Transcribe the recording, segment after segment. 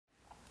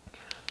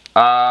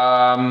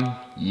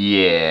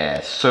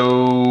Yeah,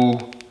 so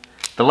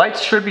the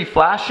lights should be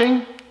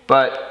flashing,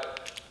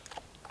 but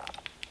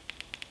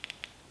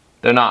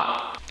they're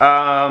not.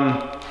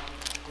 I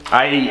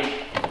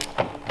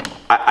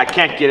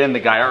can't get in the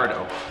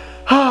Gallardo.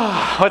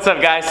 What's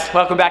up, guys?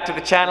 Welcome back to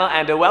the channel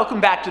and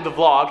welcome back to the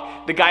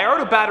vlog. The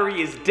Gallardo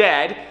battery is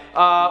dead,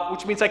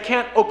 which means I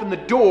can't open the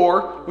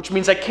door, which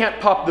means I can't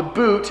pop the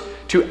boot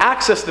to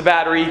access the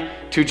battery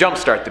to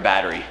jumpstart the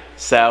battery.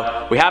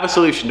 So we have a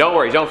solution. Don't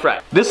worry, don't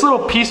fret. This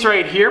little piece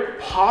right here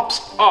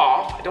pops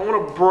off. I don't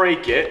want to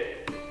break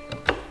it.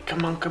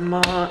 Come on, come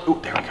on. Oh,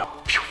 there we go.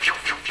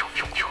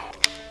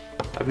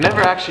 I've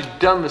never actually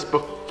done this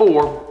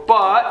before,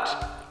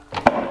 but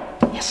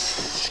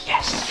yes,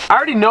 yes. I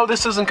already know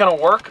this isn't gonna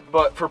work,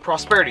 but for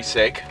prosperity's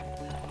sake.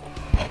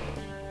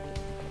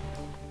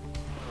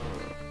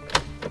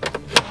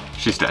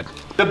 She's dead.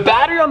 The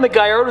battery on the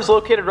Gallardo is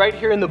located right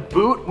here in the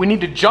boot. We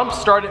need to jump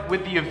start it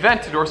with the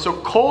Aventador. So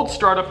cold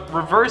startup,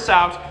 reverse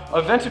out,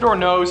 Aventador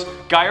nose,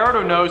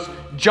 Gallardo nose,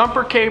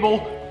 jumper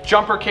cable,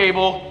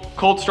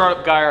 cold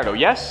startup Gallardo.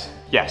 Yes?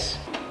 Yes.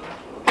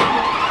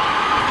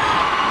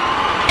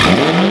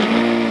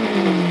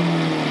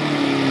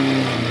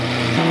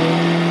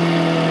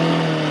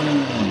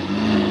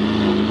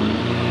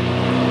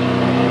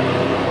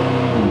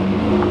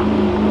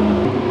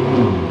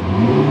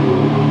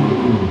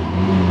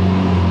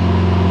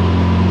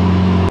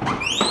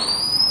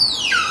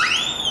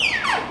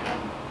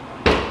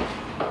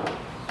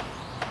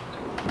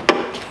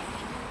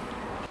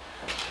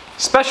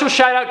 Special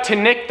shout out to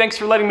Nick. Thanks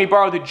for letting me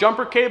borrow the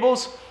jumper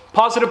cables.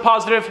 Positive,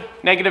 positive,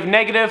 negative,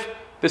 negative.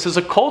 This is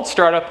a cold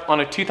startup on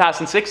a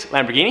 2006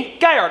 Lamborghini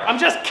Gallardo. I'm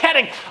just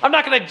kidding. I'm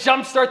not gonna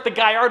jump start the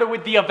Gallardo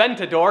with the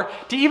Aventador.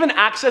 To even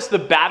access the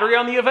battery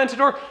on the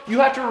Aventador, you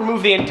have to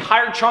remove the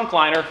entire trunk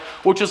liner,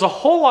 which is a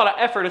whole lot of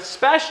effort,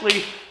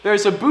 especially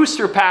there's a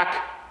booster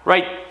pack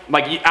right,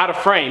 like out of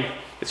frame.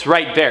 It's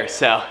right there,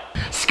 so.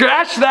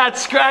 Scratch that,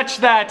 scratch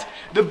that.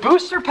 The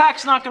booster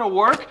pack's not gonna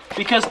work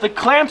because the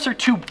clamps are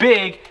too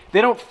big. They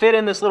don't fit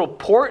in this little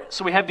port,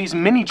 so we have these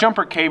mini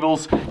jumper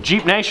cables.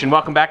 Jeep Nation,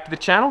 welcome back to the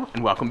channel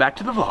and welcome back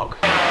to the vlog.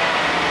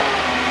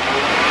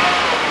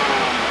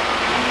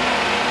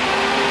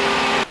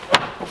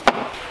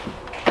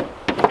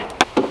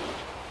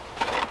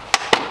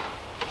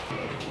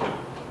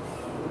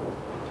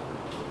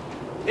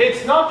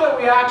 It's not that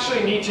we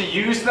actually need to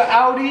use the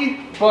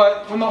Audi,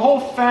 but when the whole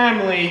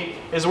family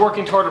is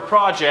working toward a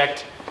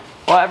project,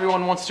 well,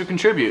 everyone wants to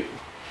contribute.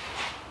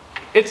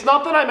 It's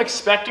not that I'm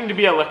expecting to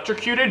be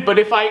electrocuted, but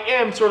if I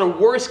am, sort of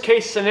worst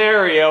case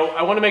scenario,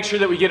 I want to make sure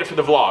that we get it for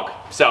the vlog,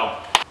 so.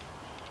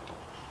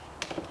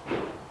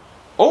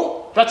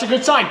 Oh, that's a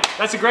good sign.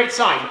 That's a great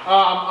sign.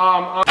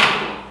 Oh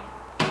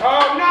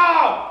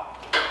no!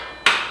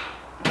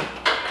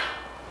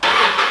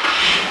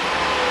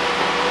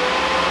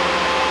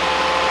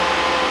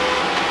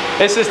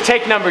 This is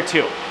take number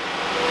 2.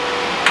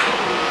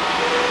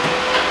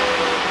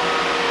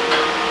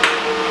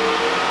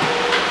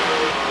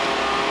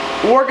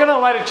 We're gonna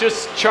let it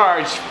just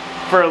charge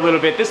for a little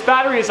bit. This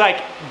battery is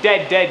like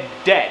dead, dead,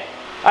 dead.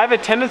 I have a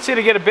tendency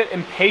to get a bit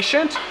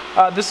impatient.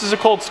 This is a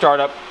cold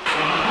startup.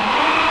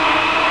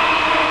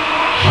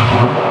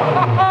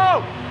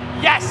 Oh,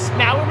 yes,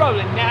 now we're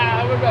rolling,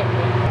 now we're rolling.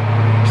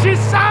 She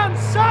sounds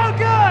so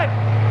good.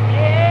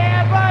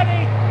 Yeah,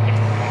 buddy.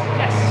 Yes,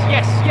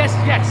 yes, yes,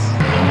 yes, yes.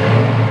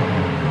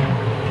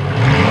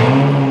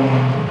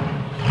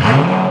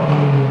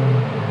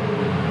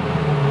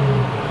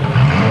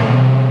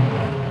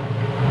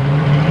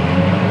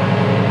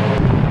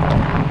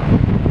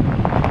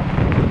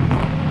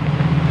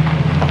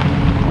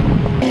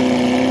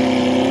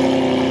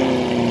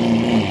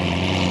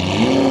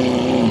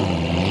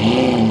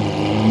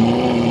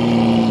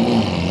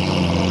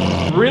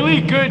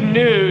 Really good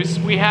news,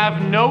 we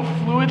have no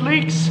fluid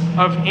leaks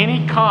of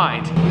any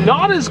kind.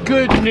 Not as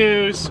good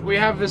news, we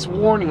have this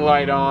warning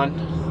light on,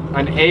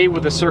 an A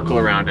with a circle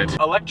around it.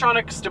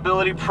 Electronic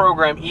Stability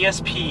Program,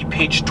 ESP,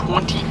 page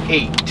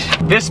 28.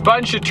 This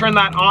button should turn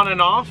that on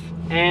and off,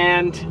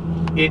 and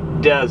it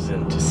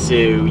doesn't,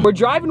 so. We're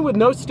driving with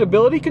no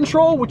stability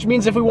control, which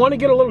means if we want to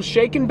get a little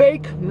shake and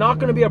bake, not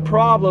gonna be a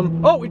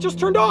problem. Oh, it just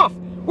turned off.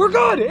 We're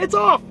good, it's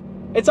off.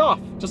 It's off,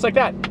 just like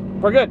that.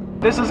 We're good.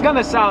 This is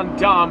gonna sound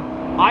dumb.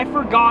 I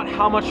forgot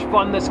how much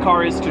fun this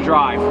car is to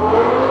drive.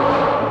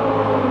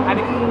 And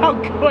how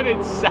good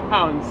it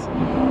sounds.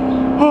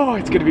 Oh,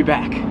 it's good to be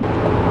back.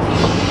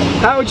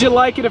 How would you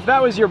like it if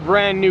that was your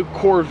brand new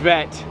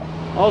Corvette?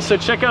 Also,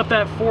 check out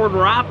that Ford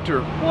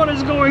Raptor. What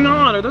is going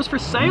on? Are those for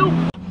sale?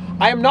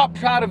 I am not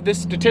proud of this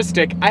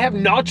statistic. I have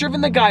not driven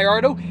the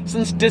Gallardo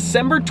since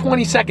December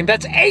 22nd.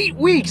 That's 8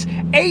 weeks,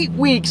 8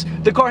 weeks.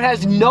 The car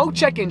has no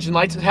check engine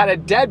lights. It had a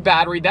dead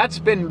battery. That's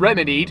been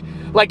remedied.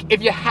 Like,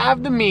 if you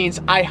have the means,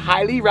 I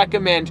highly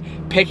recommend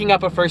picking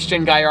up a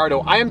first-gen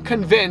Gallardo. I am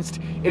convinced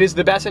it is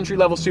the best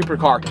entry-level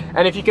supercar.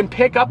 And if you can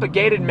pick up a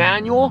gated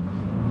manual,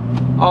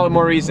 all the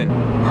more reason.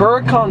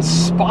 Huracan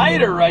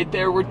Spider right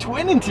there, we're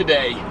twinning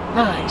today.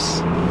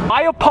 Nice.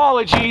 My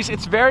apologies,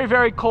 it's very,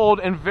 very cold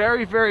and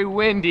very, very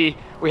windy.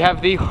 We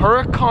have the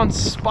Huracan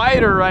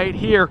Spider right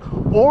here.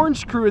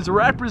 Orange Crew is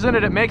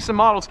represented at Makes and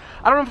Models.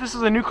 I don't know if this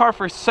is a new car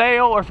for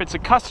sale or if it's a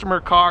customer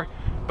car,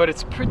 but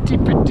it's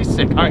pretty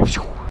sick. All right.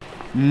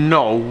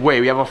 No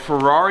way, we have a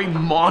Ferrari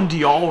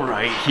Mondial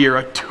right here,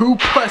 a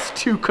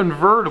 2+2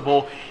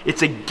 convertible.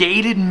 It's a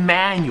gated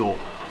manual.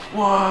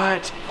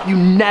 What? You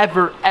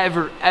never,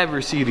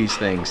 ever see these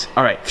things.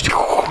 All right,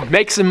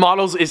 Makes and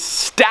Models is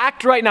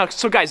stacked right now.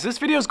 So guys, this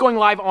video is going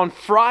live on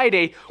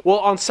Friday, well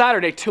on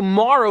Saturday.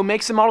 Tomorrow,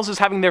 Makes and Models is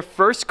having their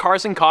first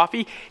Cars and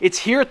Coffee. It's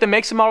here at the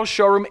Makes and Models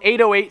showroom,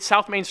 808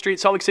 South Main Street,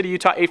 Salt Lake City,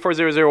 Utah,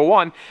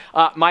 84001.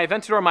 My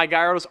Aventador, my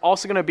gyro, is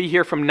also gonna be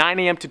here from 9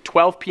 a.m. to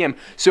 12 p.m.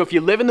 So if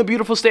you live in the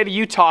beautiful state of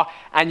Utah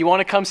and you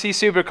wanna come see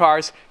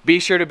supercars,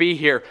 be sure to be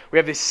here. We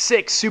have the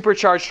 6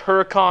 supercharged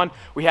Huracan,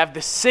 we have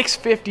the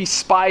 650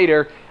 Spider,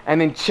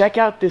 and then check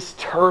out this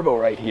turbo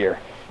right here.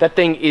 That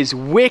thing is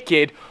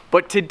wicked,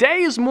 but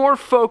today is more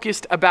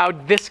focused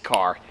about this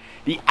car.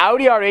 The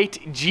Audi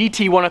R8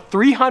 GT, one of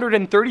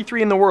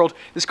 333 in the world.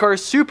 This car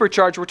is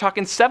supercharged. We're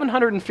talking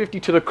 750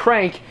 to the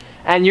crank,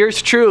 and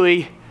yours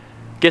truly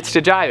gets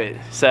to drive it.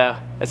 So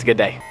that's a good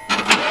day.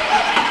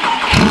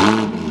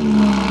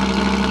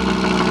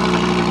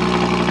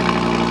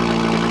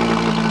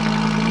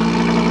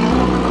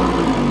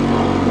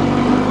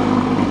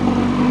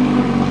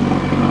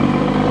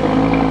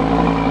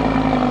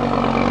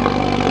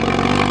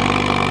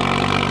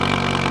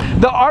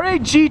 The R8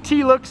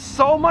 GT looks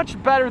so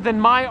much better than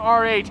my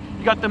R8.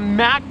 You got the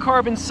matte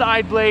carbon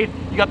side blade,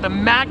 you got the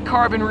matte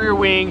carbon rear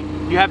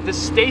wing, you have the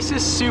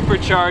Stasis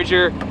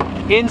supercharger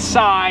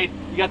inside,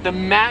 you got the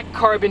matte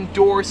carbon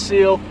door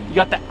seal, you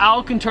got the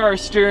Alcantara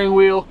steering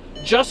wheel,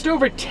 just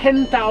over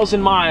 10,000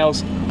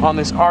 miles on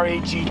this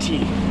R8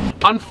 GT.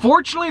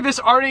 Unfortunately, this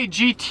R8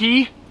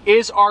 GT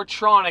is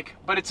R-tronic,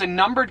 but it's a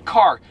numbered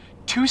car.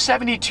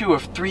 272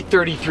 of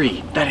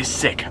 333. That is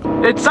sick.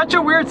 It's such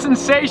a weird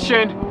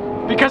sensation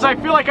because I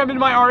feel like I'm in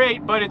my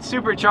R8, but it's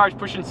supercharged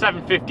pushing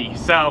 750,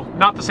 so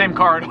not the same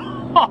car at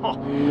all.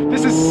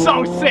 This is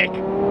so sick.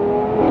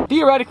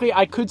 Theoretically,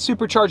 I could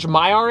supercharge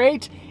my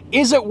R8.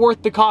 Is it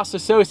worth the cost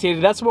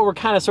associated? That's what we're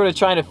kind of sort of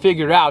trying to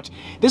figure out.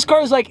 This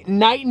car is like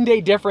night and day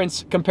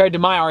difference compared to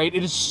my R8.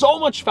 It is so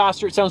much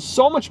faster, it sounds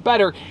so much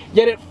better,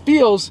 yet it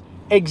feels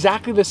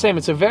exactly the same.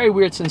 It's a very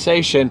weird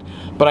sensation,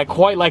 but I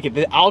quite like it.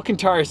 The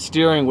Alcantara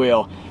steering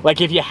wheel.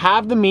 Like if you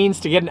have the means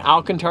to get an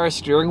Alcantara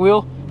steering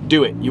wheel,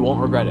 do it, you won't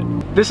regret it.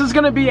 This is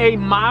gonna be a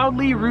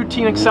mildly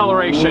routine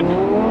acceleration.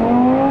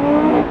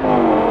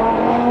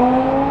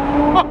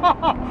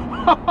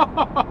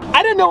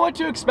 I didn't know what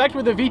to expect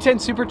with a V10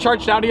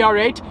 supercharged Audi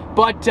R8,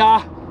 but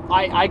I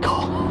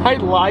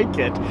like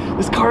it.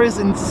 This car is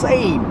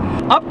insane.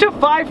 Up to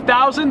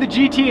 5,000, the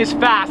GT is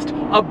fast.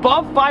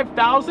 Above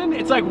 5,000,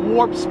 it's like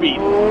warp speed.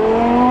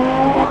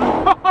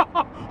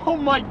 Oh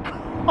my gosh.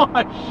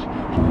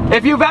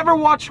 If you've ever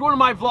watched one of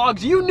my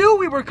vlogs, you knew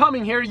we were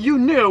coming here, you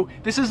knew.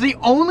 This is the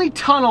only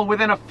tunnel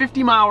within a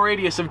 50-mile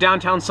radius of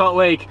downtown Salt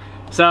Lake.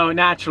 So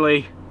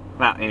naturally,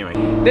 well, anyway.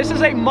 This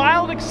is a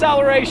mild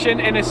acceleration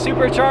in a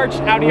supercharged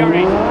Audi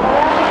R8.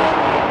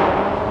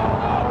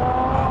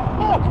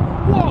 Whoa,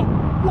 whoa,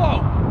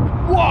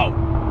 whoa, whoa,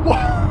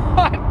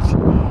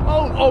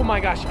 what? Oh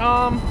my gosh.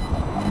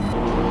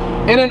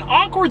 In an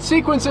awkward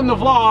sequence in the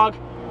vlog,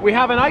 we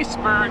have an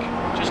iceberg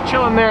just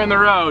chilling there in the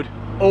road.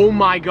 Oh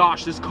my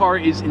gosh, this car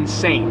is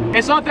insane.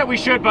 It's not that we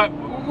should, but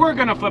we're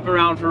gonna flip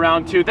around for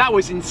round 2. That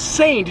was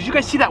insane. Did you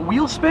guys see that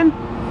wheel spin?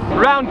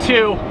 Round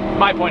 2,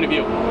 my point of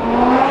view.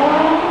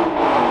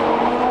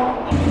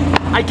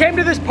 I came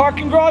to this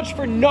parking garage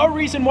for no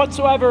reason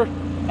whatsoever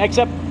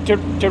except to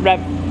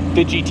rev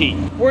the GT.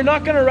 We're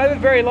not gonna rev it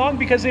very long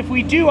because if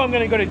we do, I'm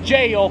gonna go to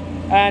jail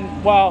and,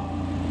 well,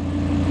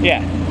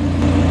 yeah.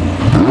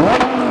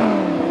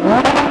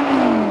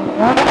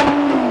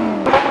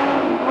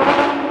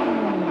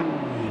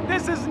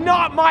 This is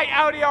not my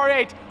Audi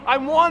R8.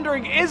 I'm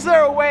wondering, is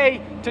there a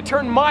way to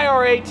turn my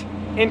R8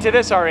 into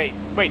this R8?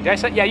 Wait, did I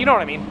say? Yeah, you know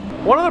what I mean.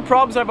 One of the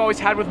problems I've always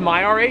had with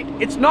my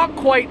R8, it's not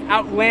quite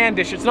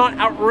outlandish, it's not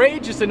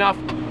outrageous enough,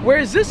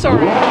 whereas this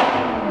R8,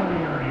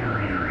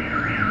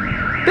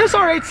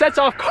 sets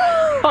off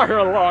car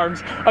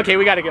alarms. Okay,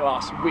 we gotta get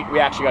lost. We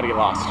actually gotta get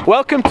lost.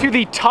 Welcome to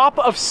the top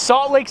of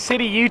Salt Lake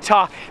City,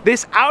 Utah.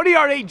 This Audi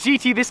R8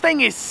 GT, this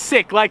thing is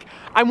sick. Like,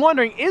 I'm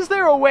wondering, is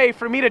there a way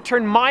for me to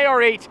turn my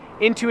R8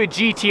 into a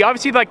GT?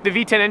 Obviously, like the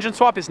V10 engine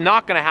swap is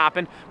not gonna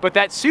happen, but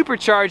that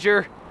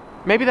supercharger,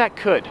 maybe that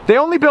could. They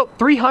only built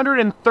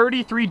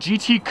 333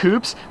 GT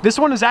coupes. This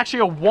one is actually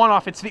a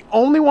one-off. It's the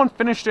only one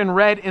finished in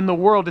red in the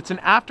world. It's an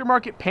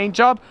aftermarket paint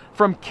job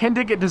from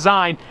Kindig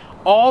Design.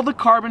 All the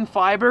carbon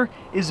fiber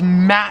is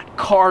matte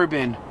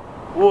carbon.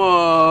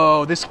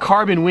 Whoa, this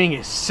carbon wing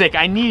is sick.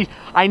 I need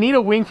a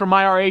wing for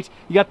my R8.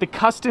 You got the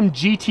custom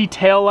GT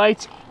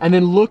taillights, and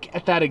then look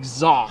at that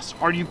exhaust.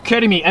 Are you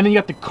kidding me? And then you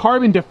got the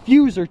carbon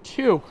diffuser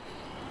too.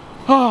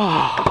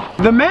 Oh,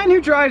 the man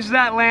who drives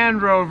that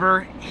Land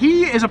Rover,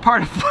 he is a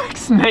part of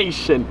Flex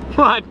Nation.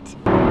 What?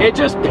 It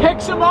just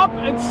picks him up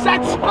and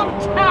sets him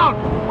down.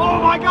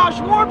 Oh my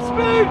gosh, warp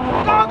speed!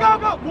 Go, go,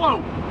 go!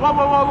 Whoa, whoa,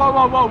 whoa, whoa,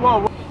 whoa, whoa, whoa,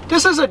 whoa.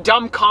 This is a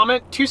dumb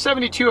comment,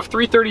 272 of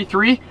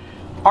 333.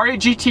 R8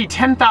 GT,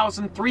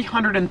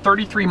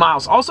 10,333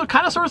 miles. Also,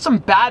 kind of sort of some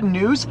bad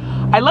news.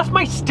 I left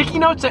my sticky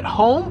notes at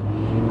home,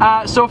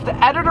 so if the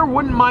editor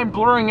wouldn't mind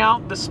blurring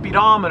out the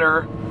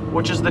speedometer,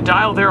 which is the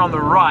dial there on the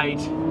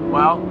right,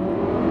 well,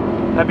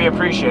 that'd be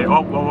appreciated.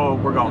 Oh, whoa, whoa,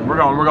 we're going, we're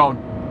going, we're going.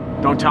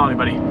 Don't tell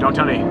anybody, don't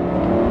tell me.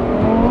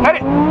 Hit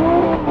it!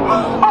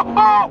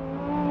 Oh,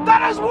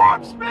 that is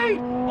warp speed!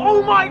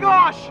 Oh my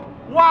gosh!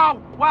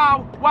 Wow,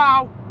 wow,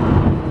 wow.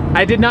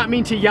 I did not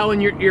mean to yell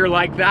in your ear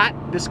like that.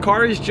 This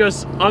car is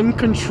just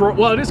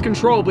well, it is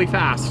controllably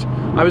fast.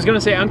 I was gonna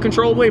say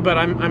uncontrollably, but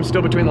I'm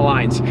still between the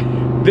lines.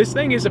 This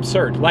thing is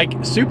absurd. Like,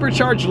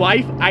 supercharged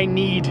life I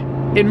need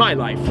in my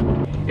life.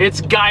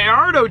 It's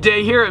Gallardo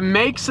Day here at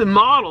Makes and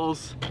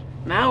Models.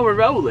 Now we're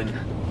rolling.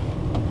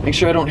 Make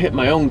sure I don't hit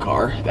my own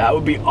car. That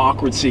would be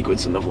awkward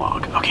sequence in the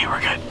vlog. Okay, we're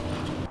good.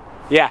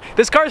 Yeah,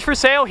 this car is for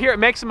sale here at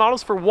Makes and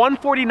Models for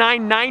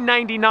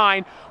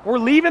 $149,999. We're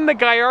leaving the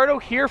Gallardo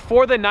here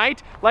for the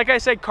night. Like I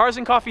said, Cars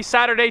and Coffee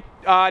Saturday,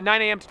 9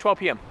 a.m. to 12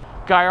 p.m.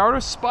 Gallardo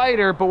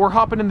Spider, but we're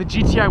hopping in the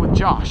GTI with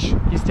Josh.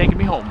 He's taking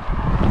me home.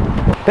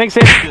 Thanks,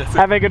 Sam. Yes,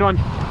 have a good one.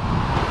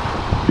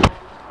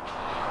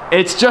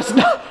 It's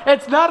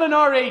not an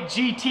R8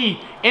 GT.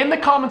 In the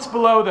comments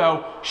below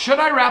though, should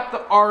I wrap the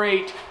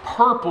R8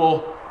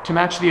 purple to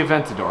match the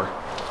Aventador?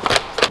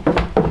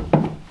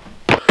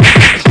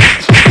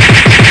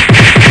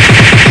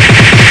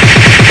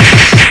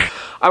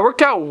 I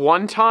worked out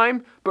one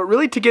time, but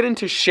really to get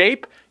into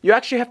shape, you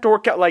actually have to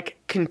work out like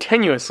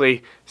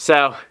continuously.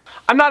 So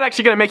I'm not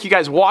actually gonna make you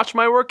guys watch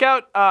my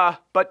workout,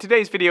 but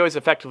today's video is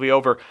effectively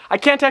over. I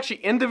can't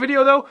actually end the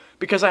video though,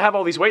 because I have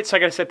all these weights, so I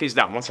gotta set these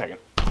down. 1 second.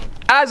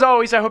 As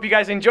always, I hope you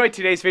guys enjoyed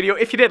today's video.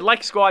 If you did,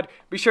 like squad,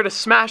 be sure to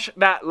smash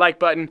that like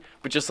button.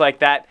 But just like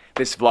that,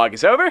 this vlog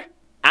is over, and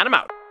I'm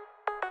out.